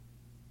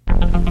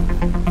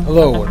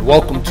Hello and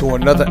welcome to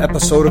another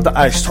episode of the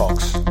Ice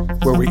Talks,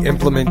 where we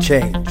implement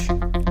change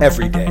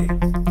every day.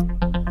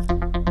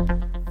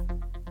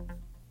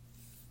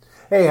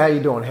 Hey, how you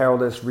doing?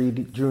 Harold S.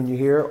 Reed Jr.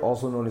 here,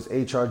 also known as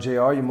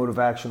HRJR, your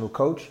motivational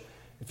coach.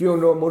 If you don't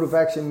know what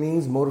motivation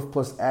means, motive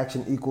plus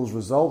action equals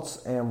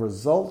results, and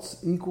results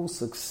equals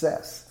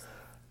success.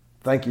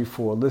 Thank you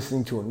for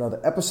listening to another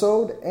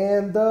episode,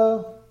 and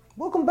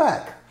welcome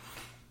back.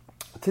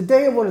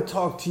 Today I want to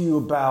talk to you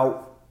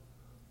about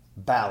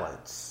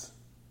balance.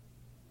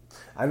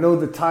 I know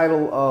the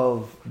title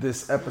of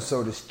this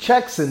episode is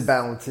Checks and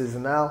Balances,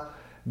 and I'll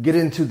get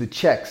into the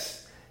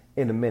checks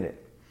in a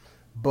minute.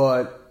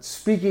 But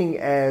speaking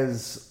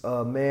as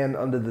a man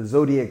under the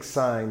zodiac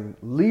sign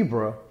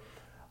Libra,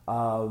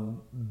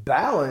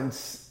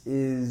 balance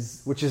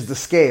which is the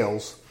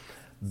scales,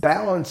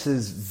 balance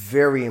is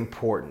very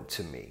important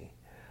to me.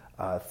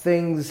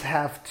 Things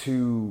have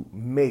to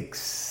make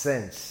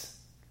sense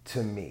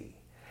to me.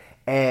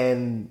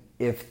 And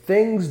if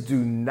things do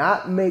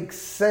not make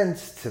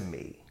sense to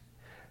me,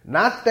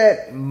 not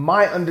that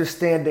my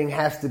understanding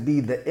has to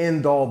be the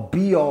end all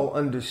be all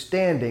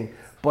understanding,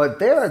 but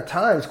there are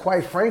times,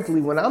 quite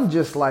frankly, when I'm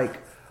just like,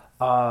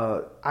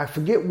 I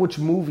forget which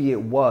movie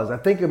it was. I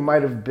think it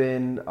might have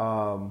been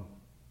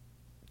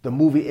the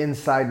movie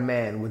Inside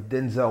Man with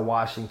Denzel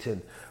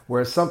Washington,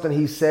 where something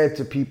he said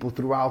to people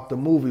throughout the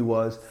movie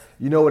was,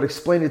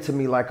 explain it to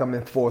me like I'm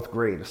in fourth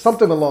grade, or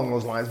something along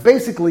those lines.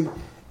 Basically,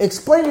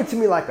 explain it to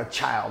me like a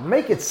child.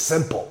 Make it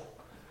simple.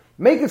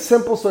 Make it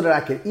simple so that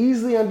I can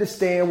easily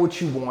understand what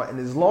you want. And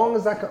as long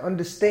as I can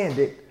understand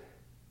it,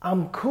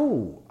 I'm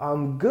cool.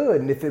 I'm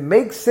good. And if it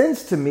makes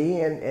sense to me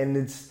and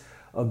it's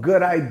a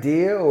good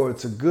idea or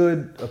it's a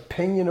good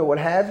opinion or what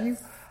have you,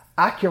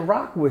 I can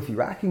rock with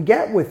you. I can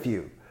get with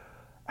you.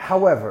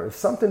 However, if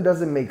something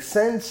doesn't make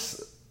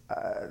sense,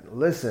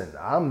 listen,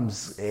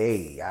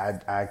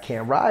 I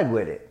can't ride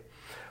with it.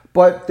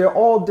 But they're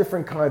all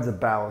different kinds of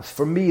balance.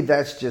 For me,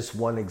 that's just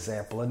one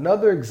example.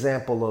 Another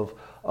example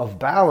of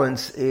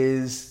balance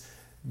is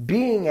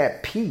being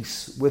at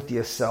peace with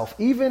yourself,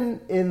 even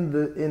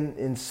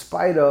in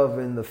spite of,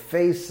 in the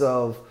face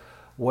of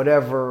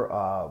whatever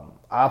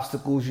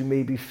obstacles you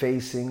may be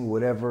facing,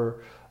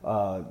 whatever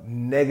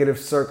negative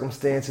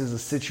circumstances or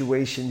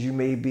situations you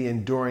may be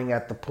enduring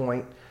at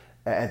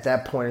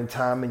that point in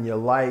time in your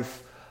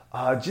life.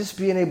 Just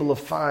being able to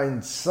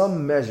find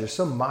some measure,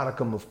 some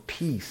modicum of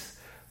peace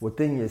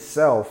within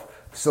yourself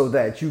so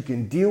that you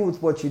can deal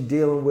with what you're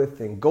dealing with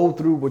and go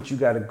through what you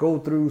got to go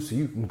through so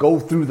you can go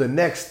through the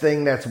next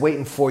thing that's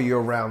waiting for you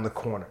around the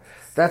corner.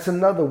 That's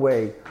another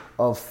way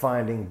of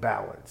finding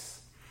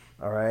balance.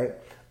 All right.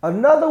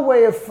 Another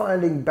way of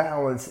finding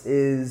balance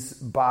is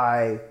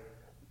by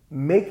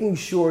making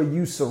sure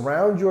you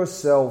surround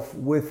yourself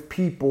with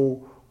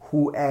people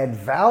who add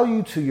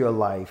value to your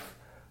life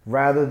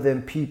rather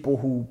than people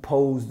who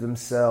pose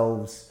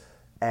themselves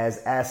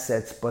as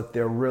assets, but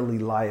they're really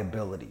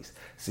liabilities.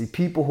 See,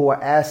 people who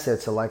are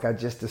assets are like I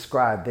just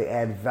described, they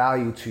add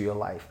value to your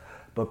life.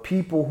 But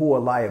people who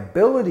are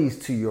liabilities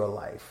to your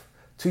life,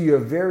 to your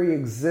very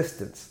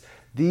existence,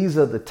 these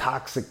are the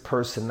toxic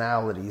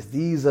personalities.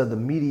 These are the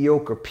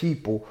mediocre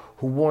people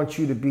who want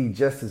you to be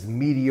just as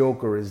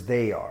mediocre as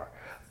they are.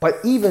 But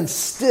even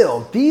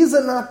still, these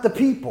are not the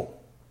people,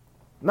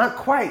 not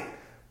quite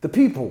the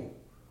people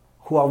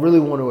who I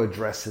really want to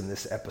address in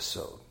this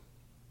episode.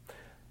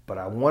 But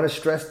I want to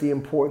stress the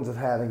importance of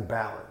having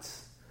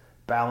balance.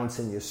 Balance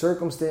in your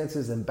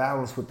circumstances and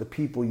balance with the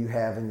people you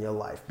have in your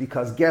life.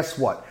 Because guess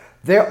what?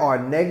 There are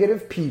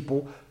negative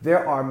people,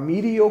 there are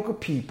mediocre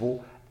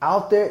people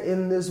out there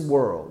in this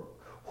world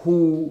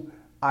who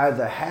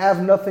either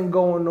have nothing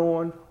going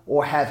on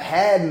or have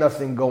had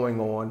nothing going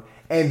on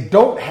and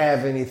don't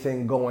have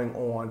anything going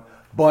on,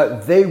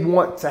 but they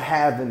want to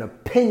have an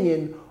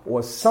opinion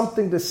or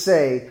something to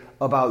say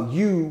about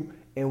you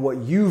and what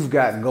you've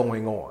got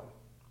going on.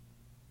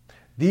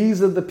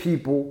 These are the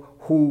people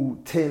who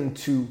tend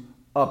to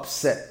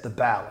upset the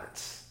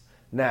balance.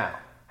 Now,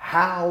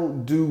 how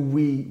do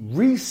we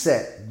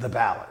reset the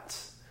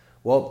balance?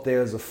 Well,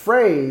 there's a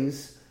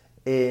phrase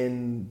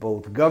in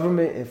both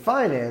government and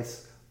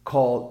finance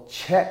called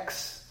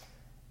checks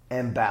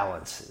and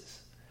balances.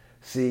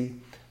 See,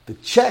 the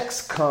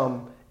checks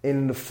come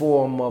in the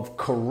form of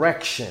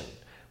correction.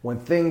 When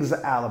things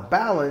are out of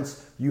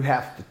balance, you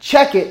have to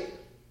check it,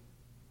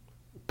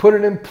 put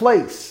it in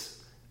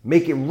place,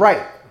 make it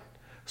right,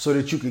 so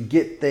that you could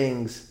get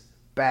things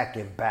back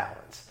in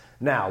balance.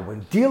 Now,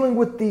 when dealing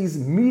with these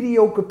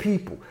mediocre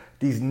people,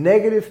 these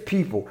negative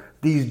people,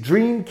 these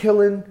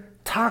dream-killing,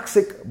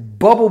 toxic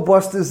bubble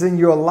busters in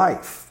your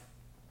life,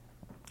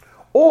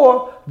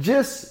 or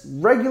just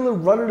regular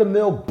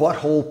run-of-the-mill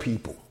butthole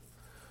people,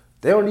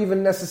 they don't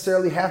even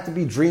necessarily have to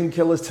be dream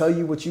killers, tell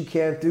you what you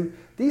can't do.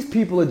 These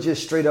people are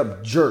just straight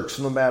up jerks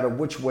no matter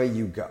which way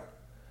you go,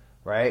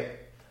 right?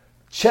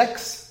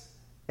 Checks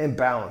and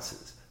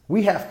balances.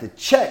 We have to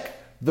check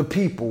the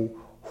people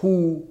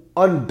who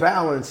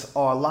unbalance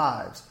our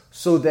lives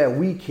so that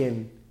we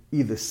can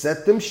either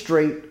set them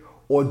straight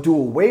or do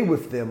away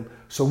with them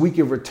so we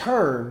can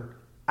return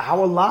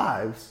our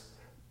lives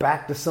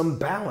back to some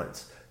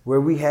balance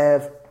where we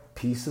have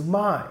peace of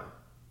mind.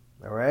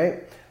 All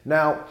right.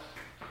 Now,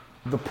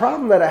 the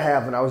problem that I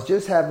have, and I was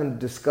just having a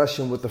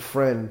discussion with a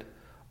friend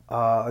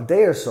a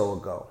day or so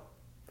ago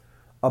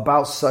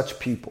about such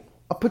people,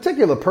 a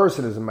particular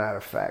person, as a matter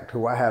of fact,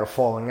 who I had a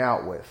falling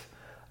out with.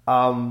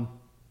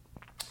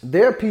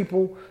 There are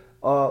people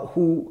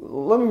who,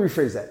 let me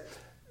rephrase that.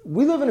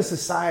 We live in a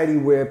society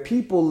where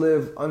people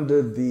live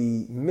under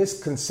the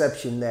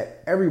misconception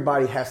that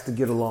everybody has to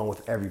get along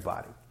with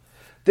everybody.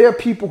 There are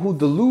people who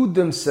delude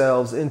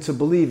themselves into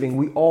believing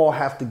we all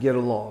have to get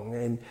along.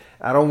 And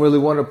I don't really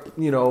want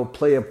to,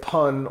 play a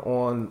pun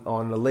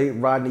on the late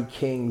Rodney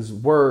King's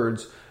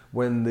words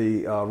when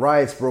the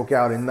riots broke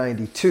out in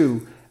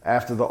 '92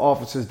 after the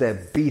officers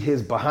that beat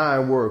his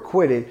behind were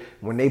acquitted.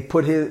 When they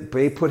put him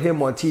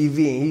on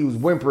TV and he was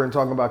whimpering,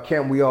 talking about,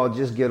 can't we all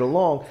just get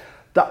along?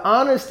 The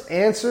honest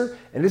answer,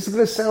 and this is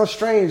going to sound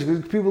strange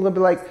because people are going to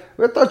be like,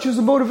 I thought you was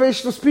a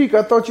motivational speaker.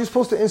 I thought you were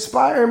supposed to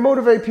inspire and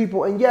motivate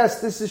people. And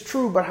yes, this is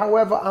true. But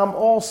however, I'm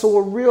also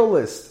a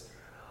realist.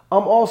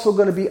 I'm also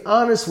going to be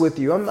honest with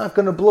you. I'm not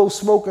going to blow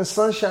smoke and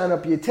sunshine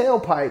up your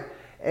tailpipe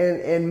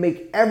and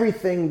make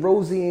everything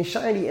rosy and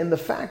shiny. And the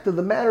fact of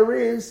the matter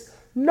is,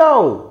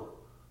 no,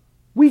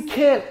 we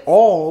can't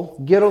all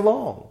get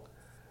along.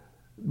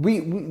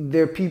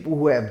 There are people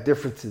who have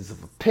differences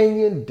of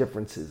opinion,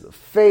 differences of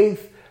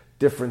faith,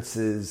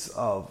 differences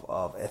of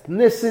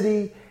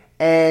ethnicity.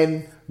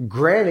 And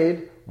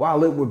granted,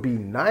 while it would be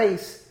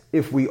nice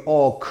if we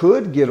all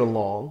could get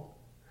along,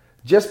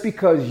 just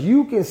because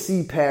you can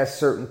see past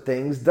certain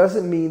things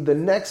doesn't mean the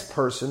next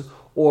person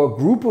or a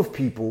group of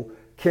people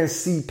can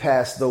see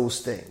past those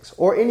things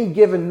or any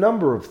given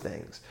number of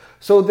things.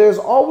 So there's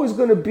always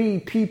going to be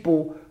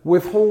people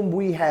with whom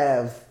we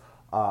have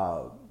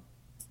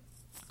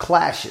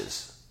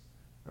clashes,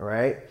 all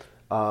right?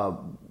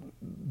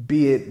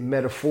 Be it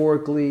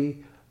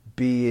metaphorically,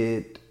 be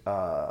it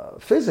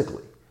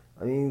physically.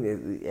 I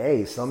mean,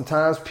 hey,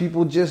 sometimes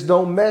people just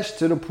don't mesh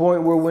to the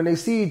point where when they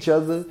see each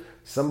other,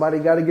 somebody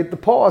got to get the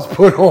paws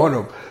put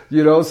on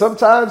them.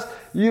 Sometimes,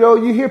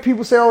 you hear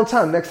people say all the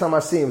time, next time I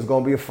see him, it's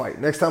going to be a fight.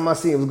 Next time I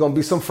see him, it's going to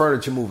be some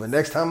furniture moving.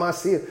 Next time I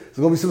see him, it's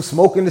going to be some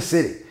smoke in the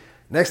city.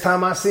 Next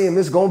time I see him,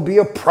 it's going to be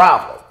a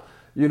problem,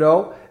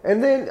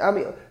 And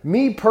then,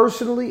 me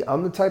personally,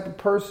 I'm the type of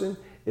person,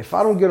 if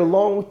I don't get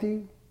along with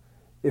you,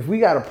 if we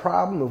got a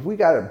problem, if we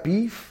got a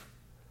beef,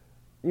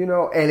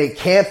 and it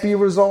can't be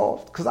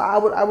resolved, because I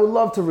would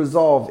love to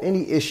resolve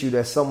any issue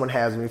that someone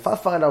has with me. If I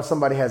find out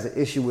somebody has an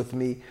issue with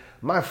me,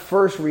 my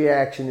first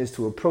reaction is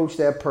to approach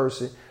that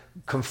person,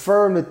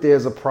 confirm that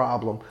there's a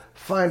problem,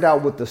 find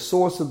out what the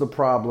source of the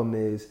problem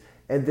is,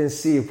 and then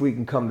see if we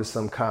can come to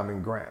some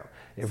common ground.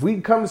 If we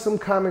can come to some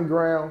common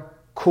ground,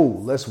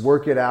 cool, let's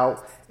work it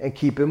out and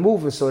keep it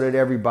moving so that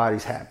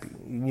everybody's happy.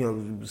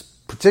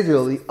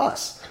 Particularly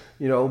us.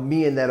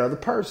 Me and that other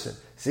person.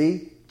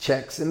 See,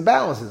 checks and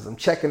balances. I'm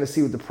checking to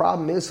see what the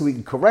problem is so we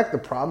can correct the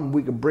problem.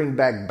 We can bring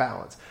back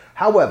balance.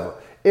 However,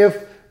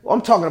 if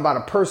I'm talking about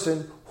a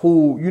person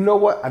who,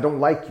 I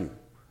don't like you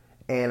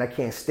and I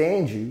can't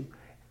stand you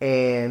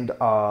and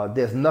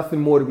there's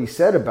nothing more to be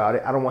said about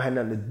it. I don't want to have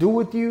nothing to do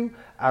with you.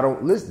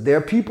 There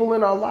are people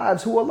in our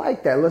lives who are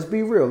like that. Let's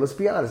be real. Let's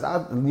be honest.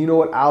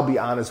 I'll be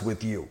honest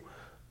with you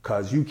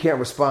because you can't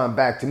respond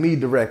back to me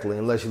directly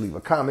unless you leave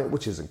a comment,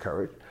 which is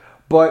encouraged.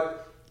 But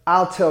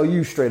I'll tell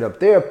you straight up,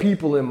 there are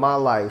people in my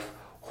life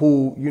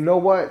who,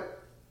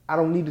 I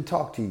don't need to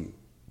talk to you,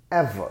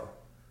 ever.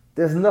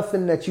 There's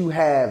nothing that you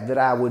have that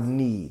I would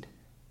need,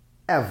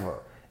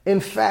 ever. In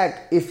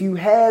fact, if you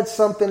had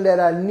something that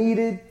I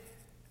needed,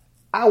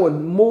 I would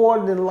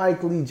more than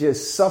likely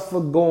just suffer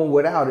going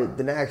without it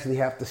than actually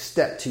have to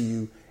step to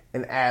you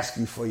and ask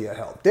you for your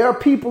help. There are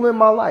people in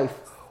my life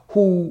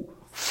who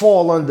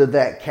fall under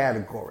that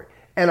category.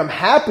 And I'm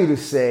happy to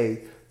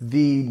say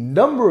the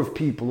number of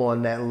people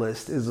on that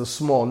list is a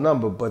small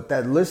number, but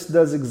that list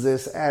does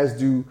exist, as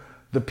do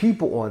the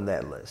people on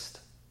that list,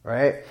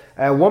 right?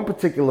 I had one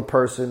particular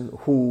person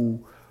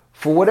who,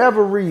 for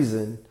whatever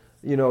reason,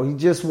 he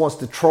just wants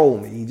to troll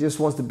me. He just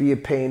wants to be a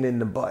pain in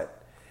the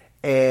butt.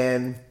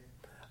 And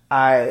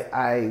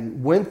I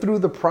went through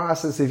the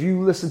process. If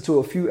you listen to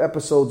a few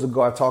episodes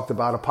ago, I talked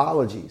about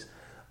apologies.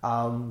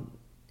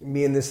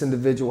 Me and this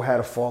individual had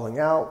a falling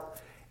out.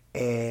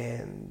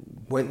 And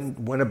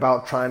went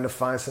about trying to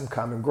find some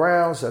common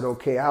ground. Said,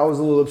 okay, I was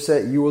a little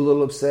upset. You were a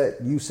little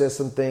upset. You said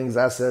some things.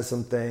 I said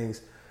some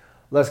things.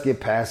 Let's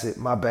get past it.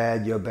 My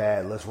bad. You're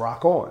bad. Let's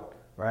rock on.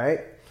 Right.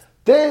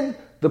 Then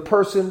the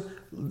person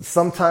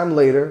sometime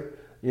later,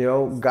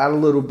 got a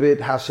little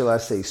bit, how shall I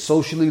say,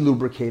 socially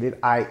lubricated,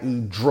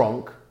 i.e.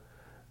 drunk,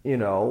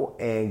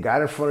 and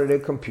got in front of their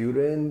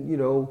computer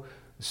and,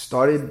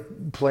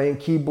 started playing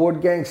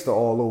keyboard gangster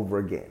all over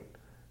again.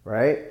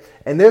 Right?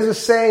 And there's a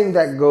saying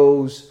that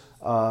goes,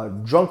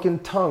 drunken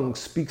tongue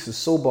speaks a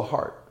sober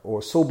heart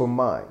or sober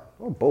mind,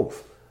 or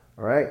both.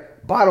 All right.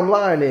 Bottom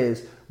line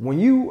is, when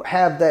you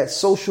have that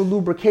social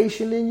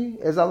lubrication in you,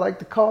 as I like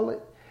to call it,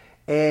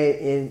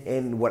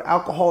 and what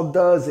alcohol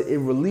does, it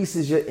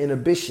releases your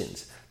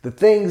inhibitions the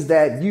things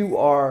that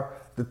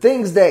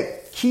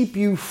keep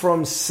you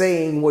from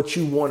saying what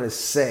you want to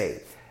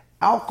say.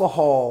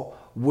 Alcohol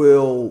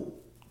will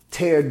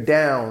tear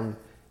down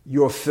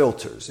your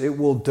filters. It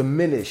will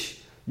diminish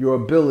your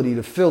ability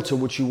to filter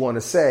what you want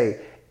to say,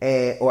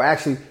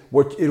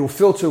 it'll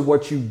filter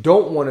what you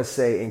don't want to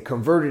say and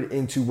convert it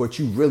into what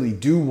you really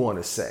do want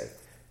to say,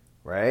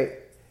 right?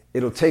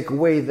 It'll take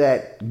away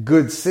that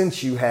good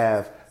sense you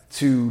have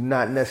to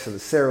not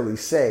necessarily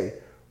say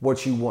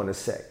what you want to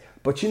say.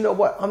 But you know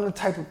what? I'm the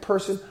type of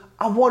person,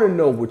 I want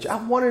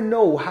to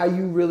know how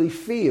you really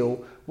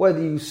feel,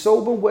 whether you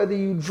sober, whether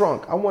you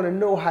drunk. I want to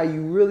know how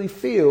you really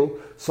feel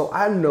so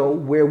I know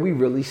where we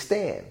really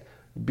stand,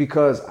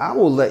 because I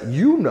will let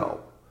you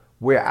know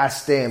where I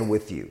stand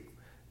with you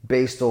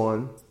based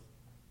on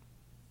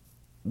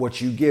what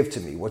you give to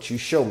me, what you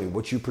show me,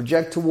 what you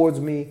project towards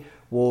me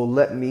will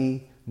let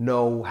me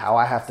know how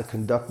I have to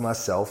conduct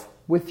myself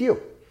with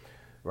you,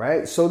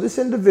 right? So this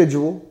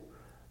individual,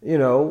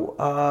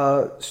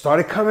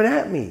 started coming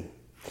at me.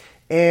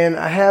 And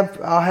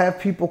I'll have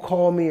people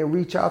call me and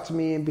reach out to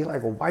me and be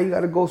like, well, why you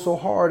got to go so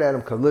hard at him?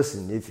 Because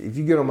listen, if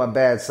you get on my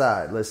bad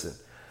side, listen,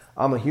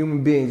 I'm a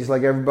human being just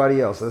like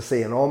everybody else. Let's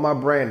say in all my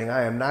branding,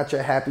 I am not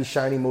your happy,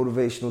 shiny,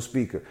 motivational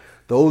speaker.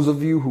 Those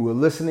of you who are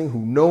listening, who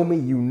know me,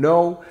 you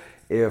know,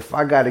 if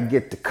I got to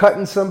get to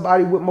cutting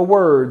somebody with my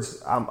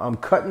words, I'm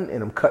cutting,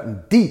 and I'm cutting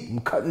deep.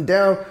 I'm cutting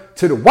down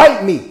to the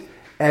white meat,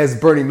 as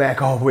Bernie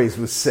Mac always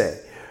would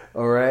say.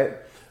 All right.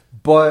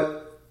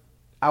 But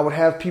I would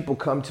have people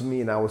come to me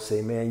and I would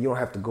say, man, you don't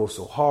have to go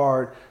so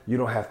hard. You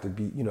don't have to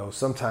be,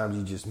 sometimes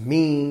you just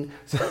mean.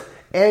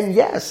 And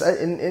yes,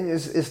 and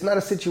it's not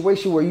a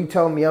situation where you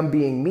tell me I'm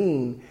being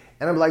mean.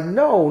 And I'm like,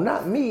 no,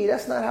 not me.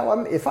 That's not how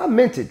if I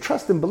meant it,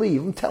 trust and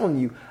believe. I'm telling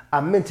you, I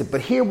meant it.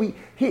 But here's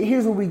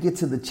where we get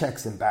to the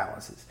checks and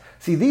balances.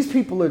 See, these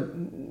people are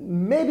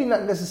maybe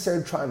not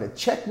necessarily trying to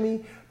check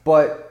me,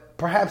 but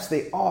perhaps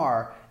they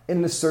are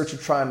in the search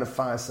of trying to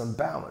find some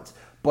balance.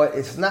 But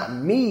it's not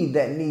me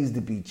that needs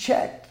to be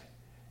checked.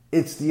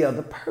 It's the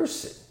other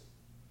person.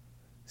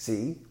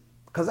 See?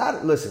 Because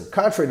listen,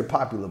 contrary to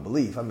popular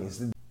belief,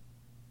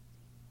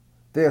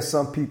 there are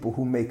some people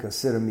who may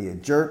consider me a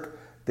jerk.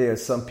 There are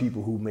some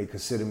people who may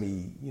consider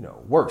me,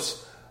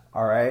 worse.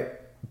 All right.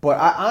 But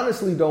I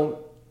honestly don't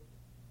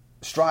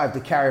strive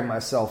to carry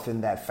myself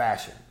in that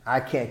fashion. I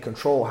can't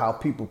control how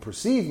people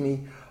perceive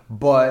me,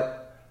 but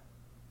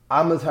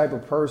I'm the type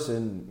of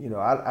person,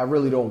 I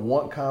really don't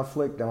want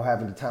conflict. I don't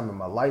have any time in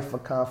my life for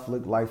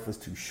conflict. Life is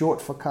too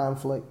short for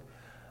conflict.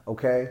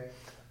 Okay.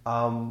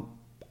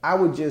 I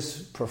would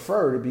just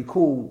prefer to be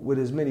cool with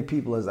as many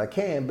people as I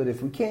can, but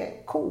if we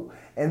can't, cool.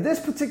 And this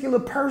particular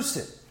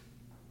person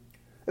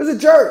is a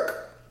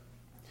jerk.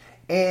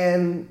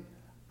 And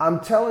I'm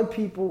telling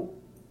people,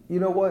 you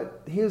know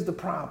what? Here's the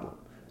problem.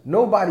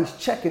 Nobody's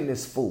checking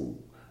this fool.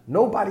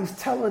 Nobody's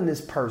telling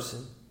this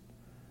person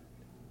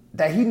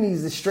that he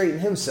needs to straighten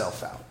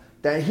himself out,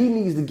 that he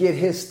needs to get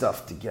his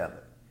stuff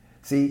together.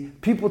 See,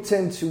 people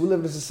we live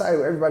in a society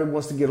where everybody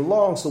wants to get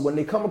along. So when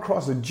they come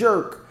across a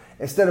jerk,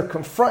 instead of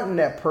confronting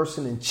that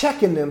person and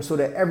checking them so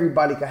that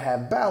everybody can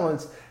have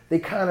balance, they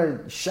kind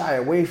of shy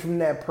away from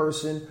that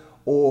person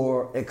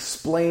or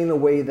explain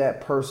away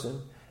that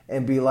person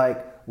and be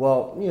like,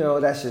 well,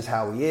 that's just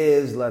how he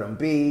is. Let him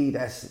be.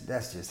 That's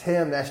just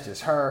him. That's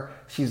just her.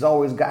 She's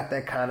always got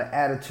that kind of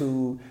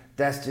attitude.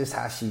 That's just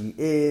how she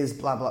is,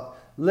 blah, blah.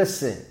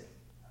 Listen,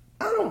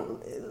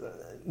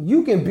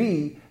 you can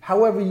be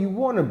however you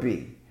want to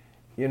be.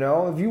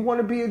 If you want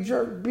to be a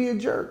jerk, be a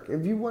jerk.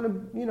 If you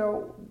want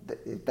to,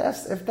 if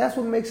that's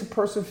what makes a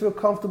person feel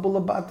comfortable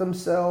about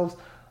themselves,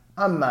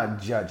 I'm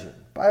not judging.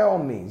 By all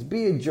means,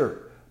 be a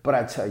jerk. But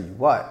I tell you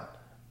what,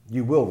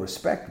 you will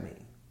respect me.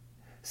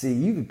 See,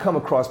 you can come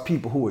across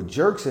people who are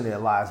jerks in their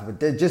lives, but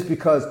just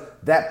because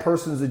that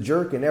person's a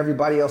jerk and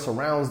everybody else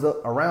around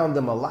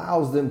them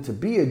allows them to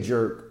be a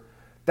jerk,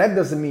 that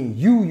doesn't mean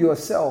you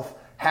yourself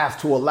have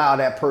to allow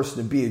that person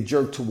to be a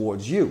jerk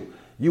towards you.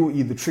 You will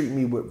either treat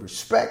me with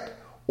respect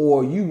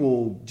or you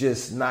will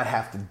just not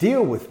have to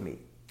deal with me.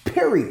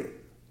 Period.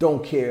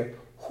 Don't care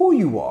who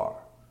you are.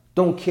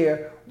 Don't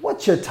care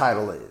what your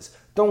title is.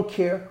 Don't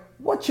care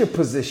what your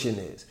position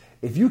is.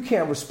 If you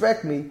can't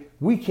respect me,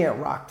 we can't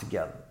rock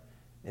together.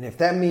 And if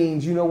that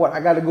means, you know what,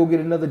 I got to go get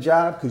another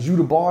job because you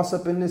the boss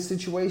up in this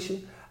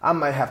situation, I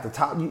might have to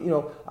talk.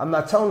 I'm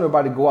not telling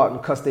everybody to go out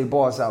and cuss their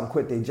boss out and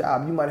quit their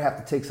job. You might have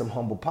to take some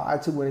humble pie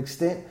to an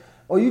extent,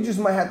 or you just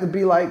might have to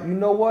be like, you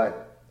know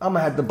what, I'm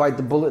going to have to bite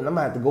the bullet and I'm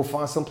going to have to go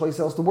find someplace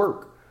else to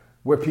work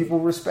where people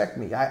respect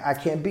me. I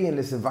can't be in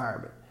this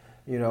environment,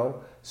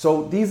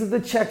 So these are the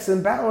checks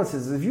and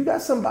balances. If you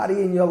got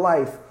somebody in your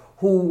life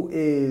who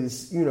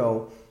is,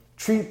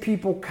 treat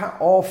people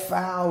all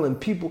foul and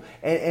people,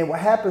 and what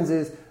happens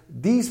is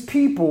these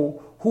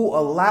people who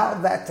allow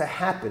that to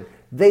happen,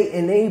 they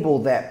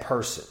enable that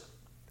person.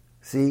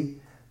 See,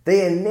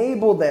 they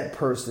enable that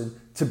person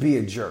to be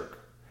a jerk.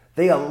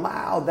 They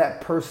allow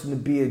that person to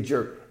be a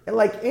jerk. And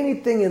like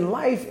anything in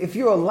life, if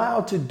you're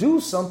allowed to do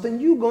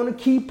something, you're going to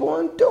keep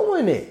on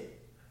doing it.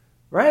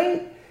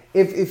 Right?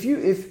 If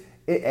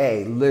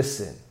Hey,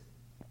 listen.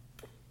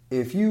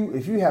 If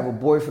you have a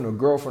boyfriend or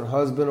girlfriend,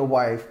 husband or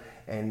wife,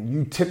 and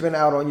you tipping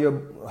out on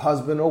your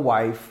husband or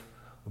wife,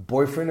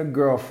 boyfriend or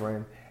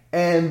girlfriend,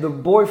 and the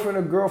boyfriend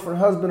or girlfriend,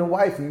 husband or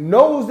wife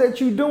knows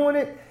that you're doing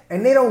it,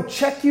 and they don't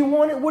check you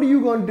on it, what are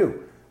you going to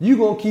do? You're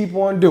going to keep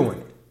on doing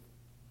it,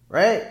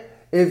 right?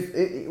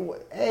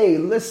 Hey,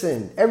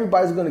 listen,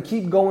 everybody's going to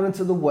keep going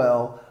into the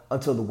well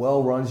until the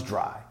well runs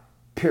dry,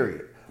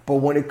 period. But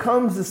when it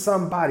comes to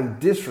somebody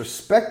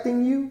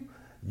disrespecting you,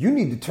 you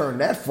need to turn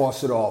that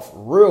faucet off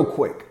real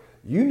quick.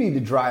 You need to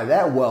dry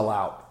that well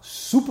out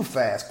super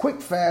fast,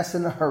 quick, fast,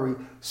 in a hurry,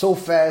 so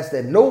fast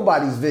that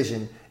nobody's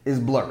vision is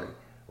blurry,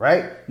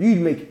 right? You need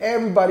to make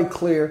everybody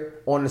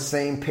clear on the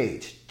same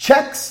page.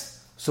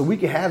 Checks so we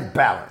can have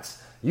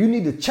balance. You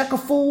need to check a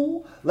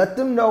fool, let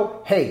them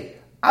know, hey,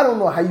 I don't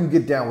know how you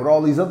get down with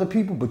all these other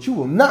people, but you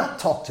will not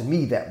talk to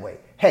me that way.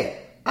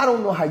 Hey, I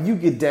don't know how you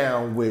get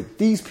down with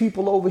these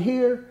people over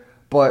here,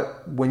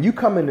 but when you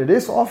come into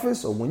this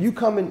office or when you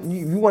come in,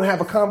 you want to have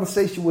a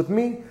conversation with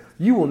me,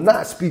 you will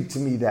not speak to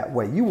me that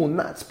way. You will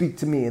not speak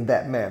to me in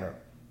that manner.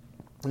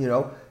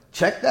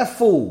 Check that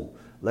fool.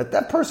 Let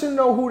that person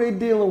know who they're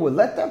dealing with.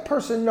 Let that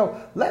person know.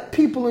 Let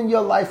people in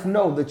your life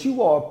know that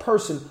you are a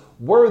person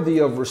worthy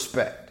of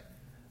respect.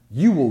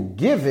 You will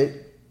give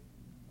it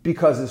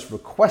because it's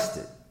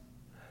requested.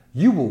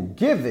 You will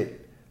give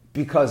it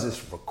because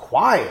it's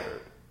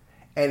required.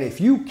 And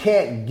if you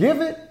can't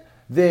give it,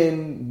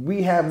 then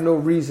we have no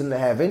reason to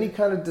have any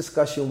kind of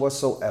discussion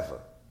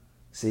whatsoever.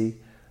 See?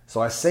 So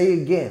I say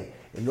again,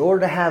 in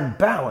order to have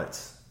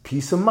balance,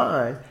 peace of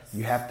mind,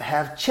 you have to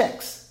have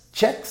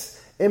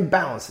checks and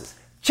balances.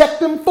 Check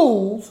them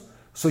fools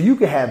so you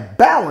can have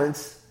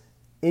balance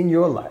in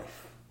your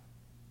life.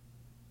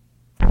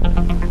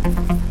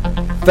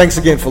 Thanks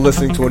again for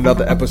listening to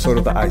another episode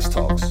of the Ice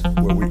Talks,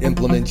 where we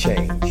implement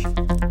change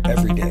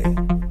every day.